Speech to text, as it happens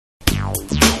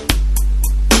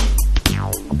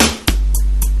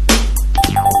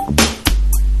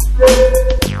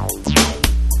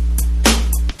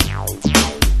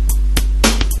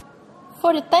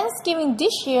Thanksgiving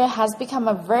this year has become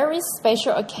a very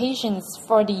special occasion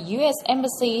for the U.S.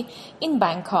 Embassy in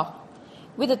Bangkok.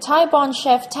 With the Thai-born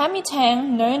chef Tommy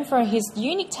Tang, known for his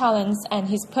unique talents and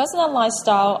his personalized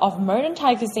style of modern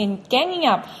Thai cuisine, ganging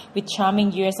up with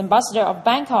charming U.S. Ambassador of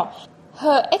Bangkok,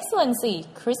 Her Excellency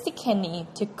Kristie Kenney,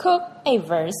 to cook a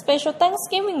very special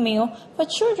Thanksgiving meal for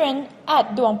children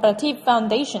at Duong Prateep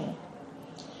Foundation.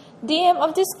 The aim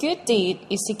of this good deed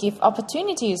is to give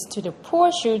opportunities to the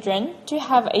poor children to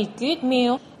have a good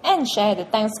meal and share the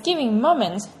Thanksgiving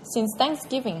moment, since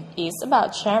Thanksgiving is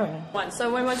about sharing.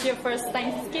 So when was your first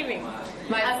Thanksgiving?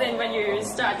 As in when you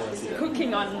start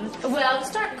cooking on... Well,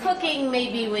 start cooking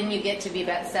maybe when you get to be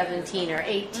about 17 or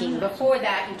 18. Before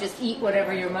that, you just eat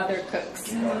whatever your mother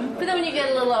cooks. But then when you get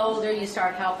a little older, you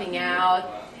start helping out.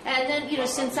 And then,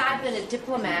 since I've been a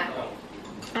diplomat,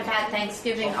 I've had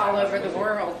Thanksgiving all over the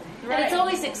world. Right. And it's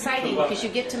always exciting because you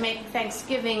get to make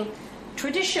Thanksgiving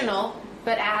traditional,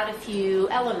 but add a few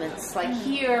elements. Like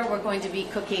here, we're going to be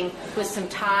cooking with some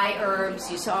Thai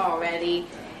herbs you saw already.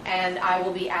 And I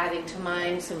will be adding to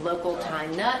mine some local Thai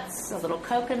nuts, a little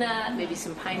coconut, maybe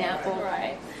some pineapple.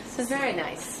 Right. So it's very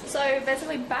nice. So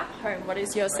basically back home, what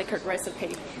is your secret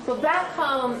recipe? Well, back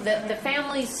home, the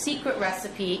family's secret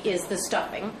recipe is the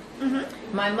stuffing.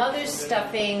 My mother's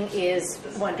stuffing is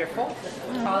wonderful,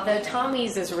 although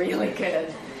Tommy's is really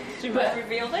good. Do you want to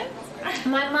reveal it?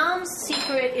 My mom's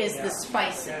secret is the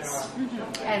spices.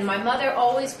 And my mother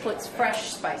always puts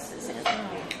fresh spices in.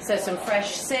 So some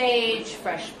fresh sage,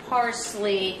 fresh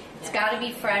parsley. It's got to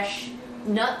be fresh.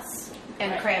 Nuts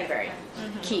and cranberry.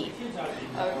 Key.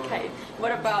 Okay.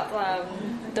 What about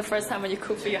the first time when you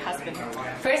cooked for your husband?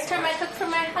 First time I cooked for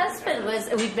my husband was,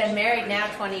 we've been married now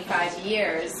 25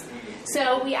 years.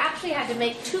 So we actually had to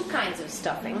make two kinds of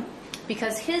stuffing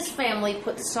because his family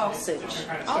puts sausage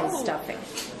in stuffing,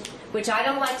 which I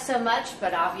don't like so much,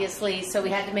 but obviously, so we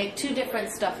had to make two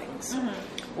different stuffings.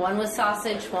 One with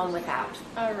sausage, one without.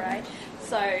 All right.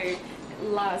 So,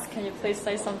 Lars, can you please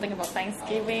say something about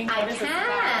Thanksgiving? I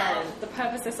can. The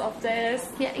purposes of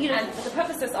this, yeah, and the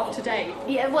purposes of today.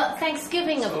 Yeah, well,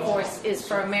 Thanksgiving, of course, is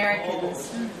for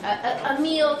Americans a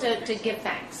meal to give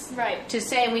thanks. Right. To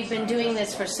say we've been doing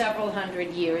this for several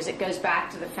hundred years. It goes back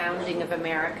to the founding of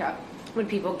America when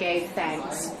people gave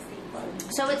thanks.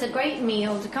 So it's a great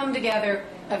meal to come together,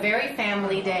 a very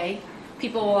family day.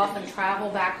 People will often travel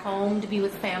back home to be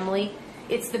with family.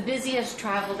 It's the busiest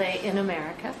travel day in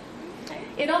America.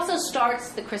 It also starts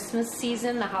the Christmas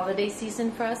season, the holiday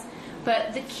season for us.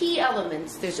 But the key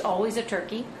elements, there's always a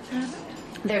turkey.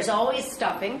 There's always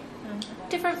stuffing.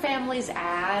 Different families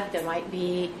add. There might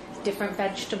be different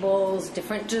vegetables,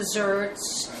 different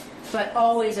desserts, but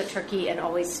always a turkey and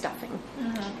always stuffing.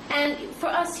 And for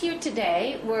us here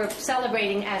today, we're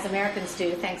celebrating, as Americans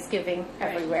do, Thanksgiving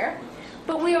everywhere.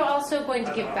 But we are also going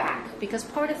to give back, because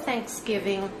part of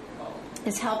Thanksgiving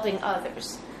is helping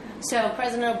others. So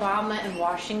President Obama in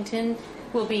Washington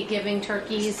will be giving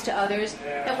turkeys to others,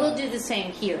 and we'll do the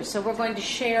same here. So we're going to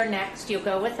share next, you'll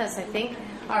go with us, I think,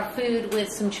 our food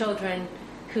with some children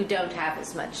who don't have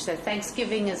as much. So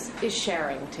Thanksgiving is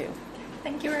sharing too.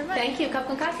 Thank you very much. Thank you,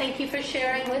 Kapungka. Thank you for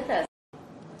sharing with us.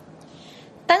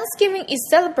 Thanksgiving is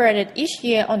celebrated each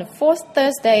year on the fourth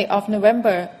Thursday of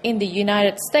November in the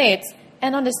United States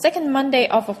and on the second Monday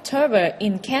of October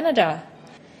in Canada.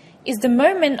 It's the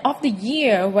moment of the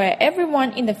year where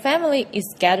everyone in the family is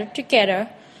gathered together.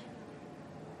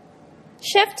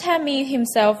 Chef Tommy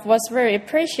himself was very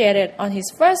appreciated on his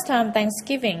first time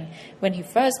Thanksgiving when he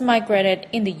first migrated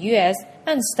in the US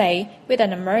and stayed with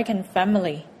an American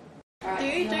family. Do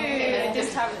you do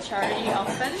this type of charity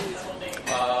often?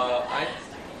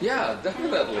 Yeah,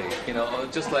 definitely.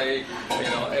 Just like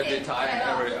every Thai and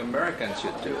every American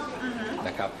should do.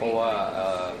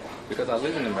 Because I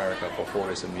live in America for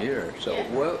 40-some years, so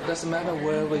doesn't matter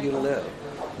wherever you live,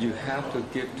 you have to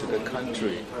give to the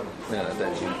country that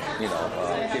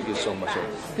give you so much.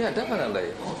 Yeah,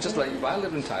 definitely. Just like if I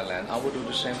live in Thailand, I would do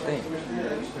the same thing.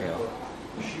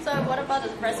 So what about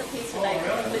the recipe today?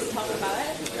 Can you please talk about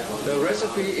it? The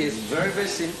recipe is very, very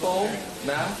simple.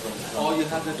 Now, all you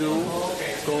have to do,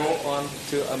 go on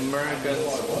to American's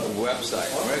website.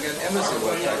 American Embassy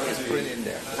website is printed in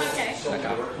there.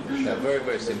 Okay. They're very,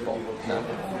 very simple. No,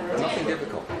 nothing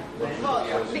difficult.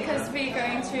 Well, because we're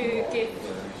going to give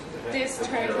this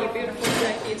turkey, beautiful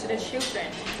turkey, to the children.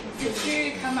 Did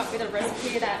you come up with a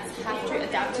recipe that have to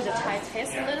adapt to the Thai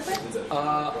taste a little bit?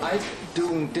 I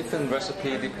do different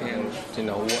recipe depends,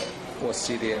 what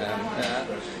city I am.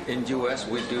 In US,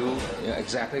 we do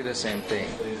exactly the same thing.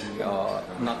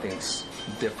 Nothing's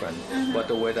different. But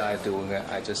the way that I do it,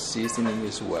 I just seasoning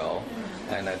as well.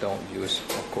 And I don't use,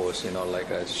 of course, like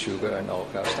sugar and all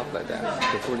kind of stuff like that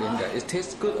to put in there. It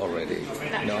tastes good already.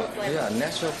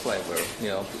 Natural flavor.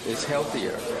 It's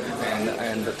healthier.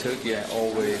 And the turkey, I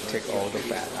always take all the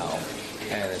fat out.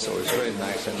 And so it's very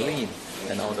nice and lean.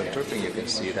 And all the dripping, you can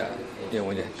see that.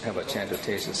 When you have a chance to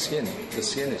taste the skin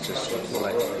is just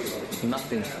like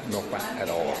nothing, no fat at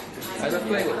all. And the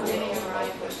flavor.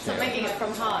 So making it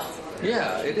from heart.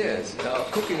 Yeah, it is.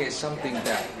 Cooking is something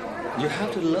that you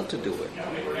have to love to do it,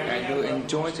 and you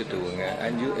enjoy to doing it,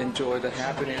 and you enjoy the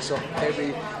happiness of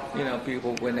every,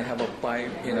 people when they have a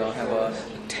bite, have a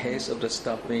taste of the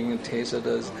stuffing, taste of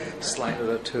the slice of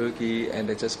the turkey, and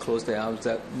they just close their eyes.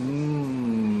 That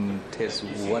tastes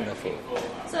wonderful.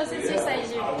 So since you say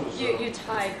you're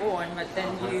Thai born, but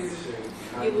then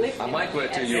you live. I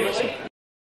migrate to US.